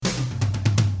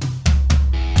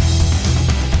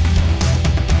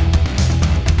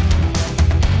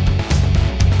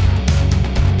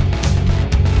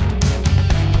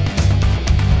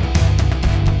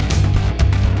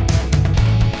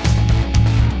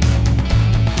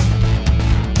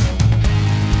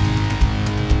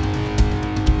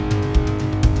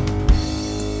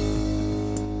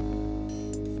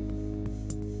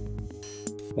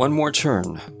One More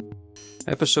Turn,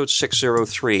 Episode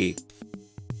 603,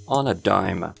 On a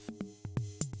Dime.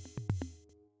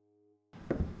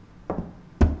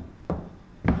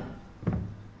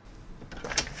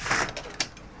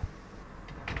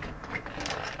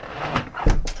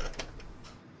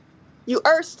 You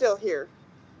are still here.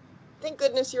 Thank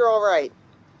goodness you're all right.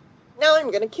 Now I'm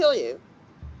gonna kill you.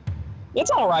 It's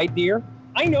all right, dear.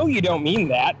 I know you don't mean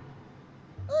that.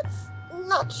 Let's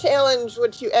not challenge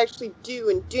what you actually do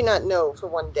and do not know for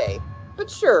one day.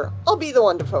 But sure, I'll be the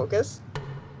one to focus.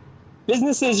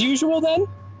 Business as usual, then?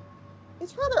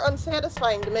 It's rather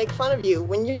unsatisfying to make fun of you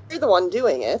when you're the one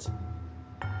doing it.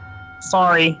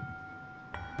 Sorry.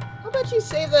 How about you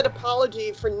save that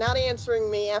apology for not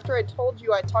answering me after I told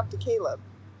you I talked to Caleb?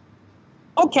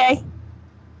 Okay.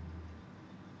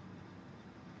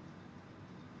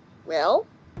 Well,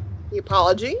 the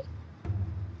apology?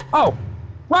 Oh,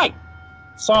 right.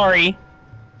 Sorry.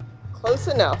 Close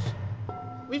enough.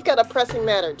 We've got a pressing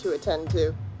matter to attend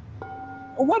to.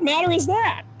 What matter is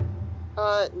that?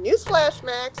 Newsflash,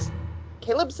 Max.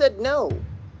 Caleb said no.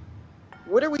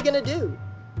 What are we gonna do?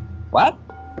 What?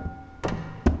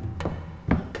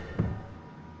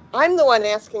 I'm the one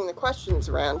asking the questions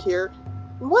around here.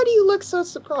 Why do you look so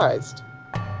surprised?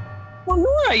 Well,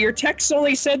 Nora, your text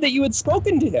only said that you had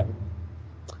spoken to him.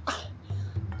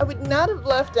 I would not have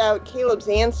left out Caleb's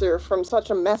answer from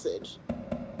such a message.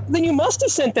 Then you must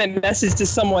have sent that message to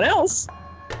someone else.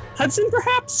 Hudson,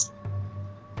 perhaps?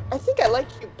 I think I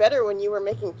liked you better when you were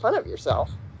making fun of yourself.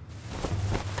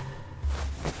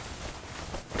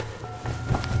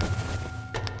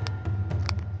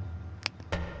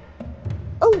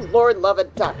 Oh, Lord love a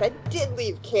duck, I did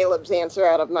leave Caleb's answer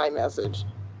out of my message.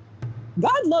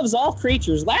 God loves all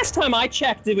creatures. Last time I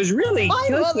checked, it was really My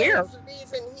good mother here. is the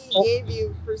reason he gave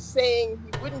you for saying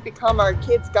he wouldn't become our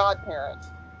kid's godparent.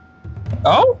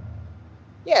 Oh?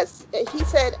 Yes, he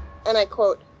said, and I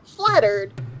quote,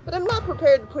 flattered, but I'm not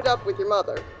prepared to put up with your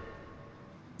mother.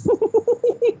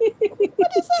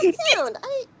 What does that sound?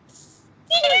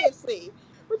 Seriously,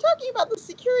 we're talking about the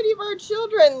security of our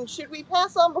children. Should we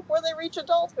pass on before they reach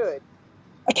adulthood?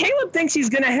 Caleb thinks he's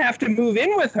going to have to move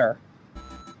in with her.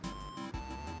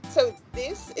 So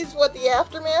this is what the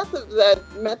aftermath of that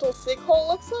mental sinkhole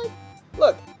looks like?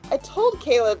 Look, I told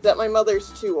Caleb that my mother's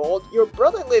too old. Your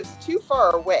brother lives too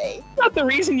far away. Not the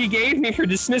reason you gave me for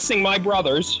dismissing my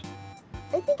brothers.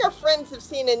 I think our friends have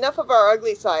seen enough of our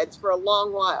ugly sides for a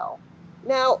long while.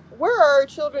 Now, where are our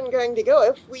children going to go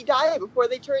if we die before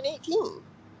they turn 18?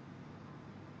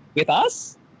 With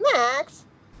us? Max!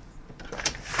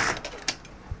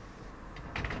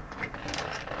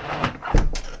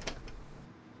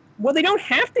 Well, they don't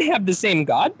have to have the same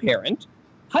godparent.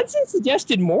 Hudson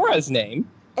suggested Mora's name.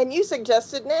 And you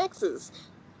suggested Max's.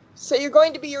 So you're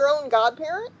going to be your own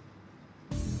godparent?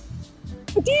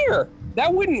 Dear,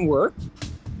 that wouldn't work.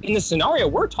 In the scenario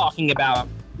we're talking about,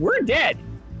 we're dead.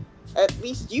 At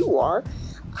least you are.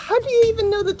 How do you even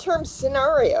know the term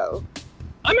scenario?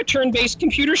 I'm a turn-based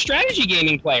computer strategy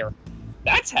gaming player.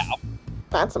 That's how.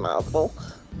 That's a mouthful.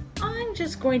 I'm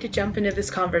just going to jump into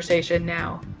this conversation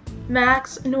now.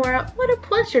 Max, Nora, what a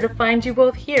pleasure to find you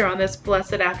both here on this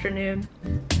blessed afternoon.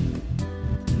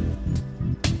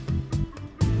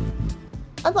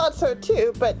 I thought so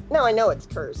too, but now I know it's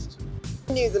cursed.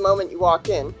 I knew the moment you walked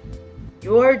in.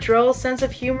 Your droll sense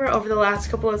of humor over the last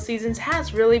couple of seasons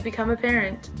has really become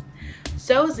apparent.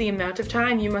 So is the amount of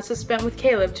time you must have spent with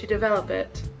Caleb to develop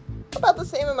it. About the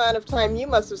same amount of time you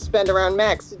must have spent around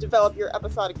Max to develop your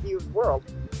episodic view of the world.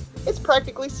 It's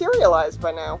practically serialized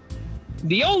by now.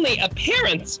 The only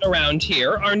apparents around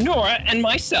here are Nora and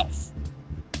myself.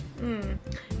 You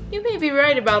may be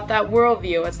right about that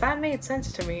worldview, as that made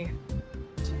sense to me.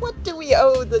 To what do we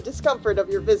owe the discomfort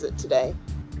of your visit today?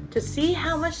 To see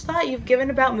how much thought you've given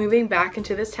about moving back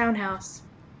into this townhouse.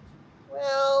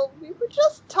 Well, we were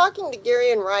just talking to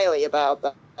Gary and Riley about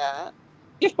that.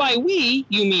 If by we,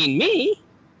 you mean me.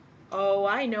 Oh,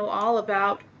 I know all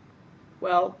about,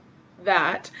 well,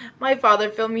 that. My father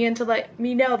filled me in to let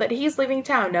me know that he's leaving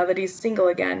town now that he's single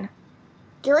again.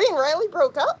 Gary and Riley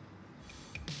broke up?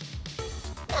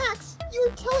 Max, you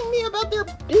were telling me about their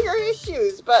bigger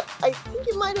issues, but I think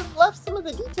you might have left some of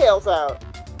the details out.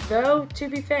 Though, to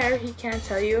be fair, he can't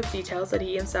tell you of details that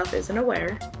he himself isn't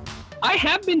aware. I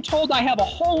have been told I have a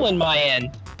hole in my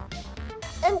end.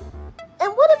 And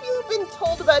what have you been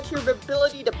told about your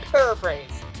ability to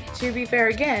paraphrase? To be fair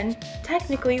again,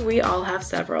 technically we all have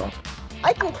several.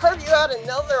 I can carve you out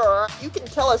another, or you can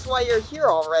tell us why you're here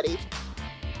already.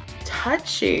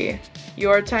 Touchy.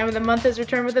 Your time of the month has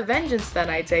returned with a vengeance then,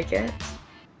 I take it.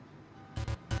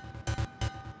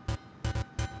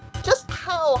 Just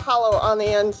how so hollow on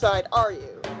the inside, are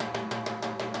you?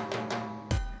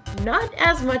 Not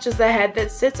as much as the head that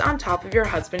sits on top of your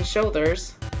husband's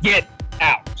shoulders. Get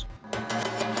out.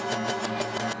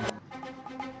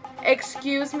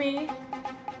 Excuse me?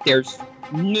 There's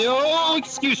no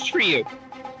excuse for you.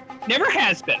 Never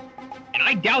has been. And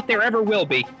I doubt there ever will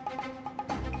be.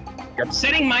 You're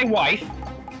upsetting my wife.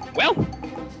 Well,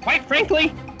 quite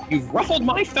frankly, you've ruffled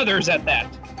my feathers at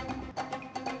that.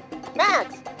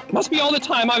 Max, Must be all the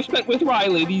time I've spent with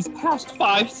Riley these past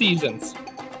 5 seasons.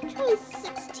 try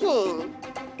 16.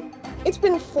 It's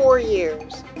been 4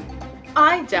 years.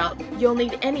 I doubt you'll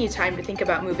need any time to think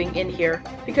about moving in here,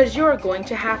 because you're going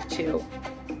to have to.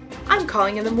 I'm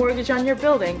calling in the mortgage on your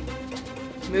building.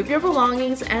 Move your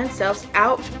belongings and selves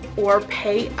out or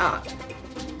pay up.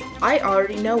 I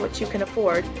already know what you can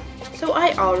afford, so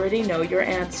I already know your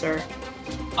answer.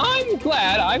 I'm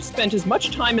glad I've spent as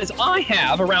much time as I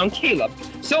have around Caleb,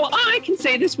 so I can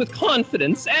say this with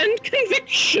confidence and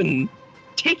conviction.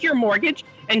 Take your mortgage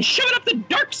and shove it up the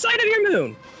dark side of your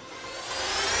moon.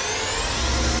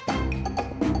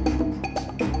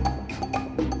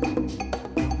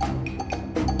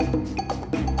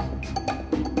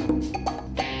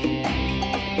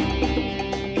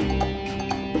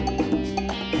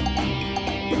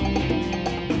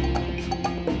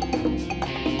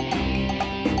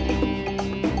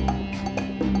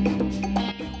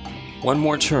 One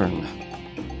More Turn.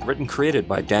 Written created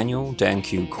by Daniel Dan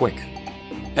Q. Quick.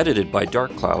 Edited by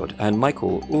Dark Cloud and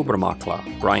Michael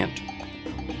Ubermakla Bryant.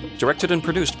 Directed and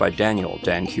produced by Daniel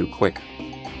Dan Q. Quick.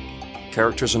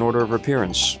 Characters in order of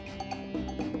appearance.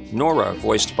 Nora,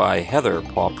 voiced by Heather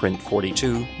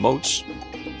Pawprint42 Motes.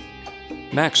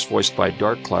 Max, voiced by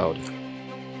Dark Cloud.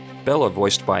 Bella,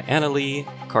 voiced by Annalie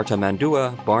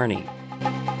Cartamandua Barney.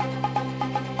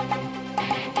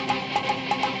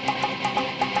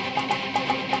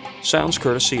 Sounds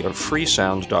courtesy of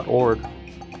freesound.org.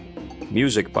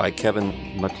 Music by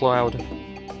Kevin MacLeod.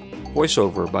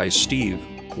 Voiceover by Steve,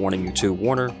 Warning You to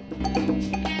Warner.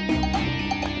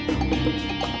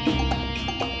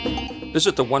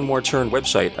 Visit the One More Turn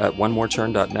website at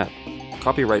onemoreturn.net.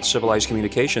 Copyright Civilized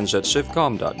Communications at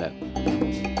civcom.net.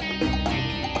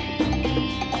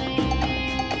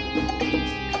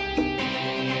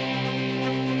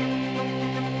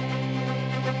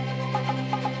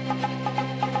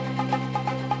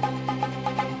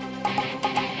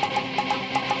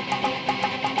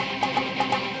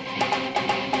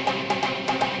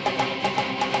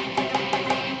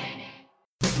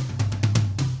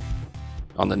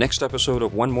 On the next episode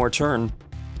of One More Turn,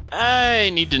 I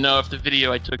need to know if the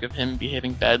video I took of him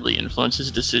behaving badly influenced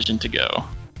his decision to go.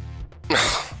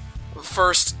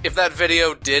 First, if that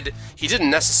video he didn't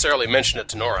necessarily mention it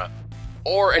to Nora.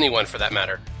 Or anyone for that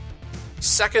matter.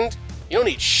 Second, you don't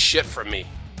need shit from me.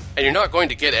 And you're not going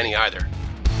to get any either.